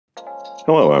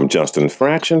Hello, I'm Justin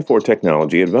Fraction for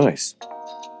Technology Advice.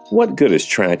 What good is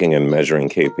tracking and measuring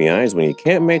KPIs when you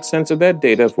can't make sense of that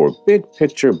data for big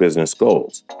picture business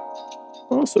goals?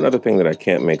 Also, another thing that I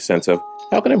can't make sense of,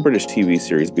 how can a British TV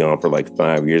series be on for like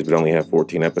 5 years but only have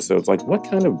 14 episodes? Like, what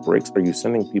kind of breaks are you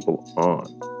sending people on?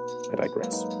 I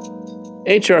digress.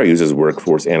 HR uses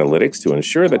workforce analytics to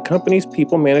ensure that companies'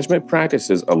 people management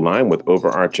practices align with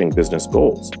overarching business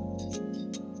goals.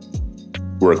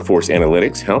 Workforce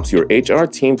analytics helps your HR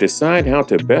team decide how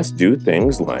to best do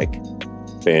things like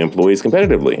pay employees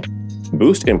competitively,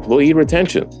 boost employee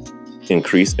retention,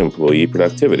 increase employee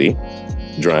productivity,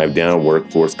 drive down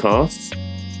workforce costs,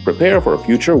 prepare for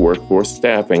future workforce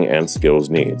staffing and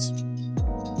skills needs.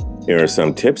 Here are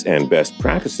some tips and best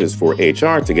practices for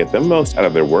HR to get the most out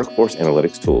of their workforce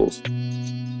analytics tools.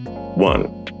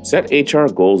 1. Set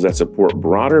HR goals that support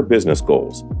broader business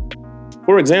goals.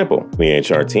 For example, the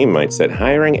HR team might set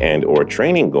hiring and/or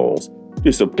training goals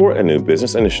to support a new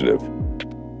business initiative.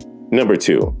 Number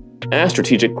 2. Ask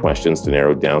strategic questions to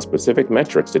narrow down specific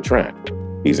metrics to track.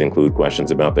 These include questions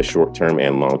about the short-term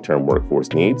and long-term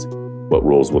workforce needs. What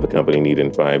roles will the company need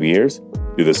in 5 years?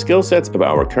 Do the skill sets of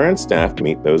our current staff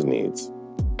meet those needs?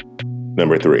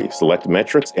 Number 3. Select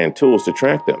metrics and tools to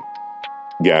track them.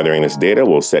 Gathering this data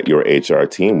will set your HR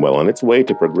team well on its way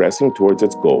to progressing towards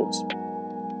its goals.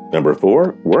 Number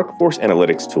 4. Workforce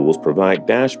analytics tools provide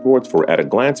dashboards for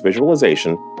at-a-glance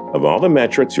visualization of all the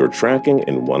metrics you're tracking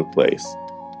in one place.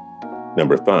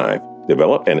 Number 5.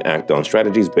 Develop and act on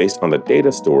strategies based on the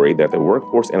data story that the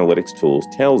workforce analytics tools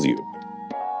tells you.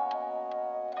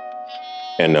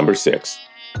 And number 6.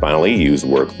 Finally, use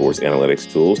workforce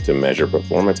analytics tools to measure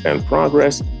performance and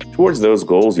progress towards those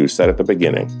goals you set at the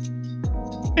beginning.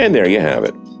 And there you have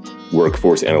it.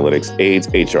 Workforce analytics aids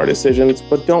HR decisions,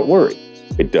 but don't worry,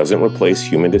 it doesn't replace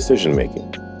human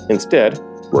decision-making. Instead,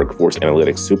 workforce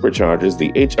analytics supercharges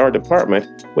the HR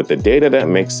department with the data that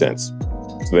makes sense,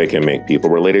 so they can make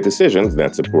people-related decisions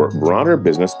that support broader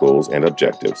business goals and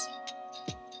objectives.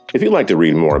 If you'd like to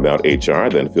read more about HR,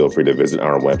 then feel free to visit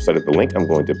our website at the link I'm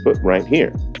going to put right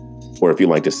here. Or if you'd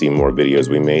like to see more videos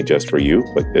we made just for you,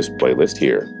 click this playlist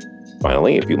here.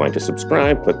 Finally, if you'd like to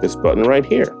subscribe, click this button right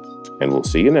here. And we'll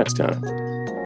see you next time.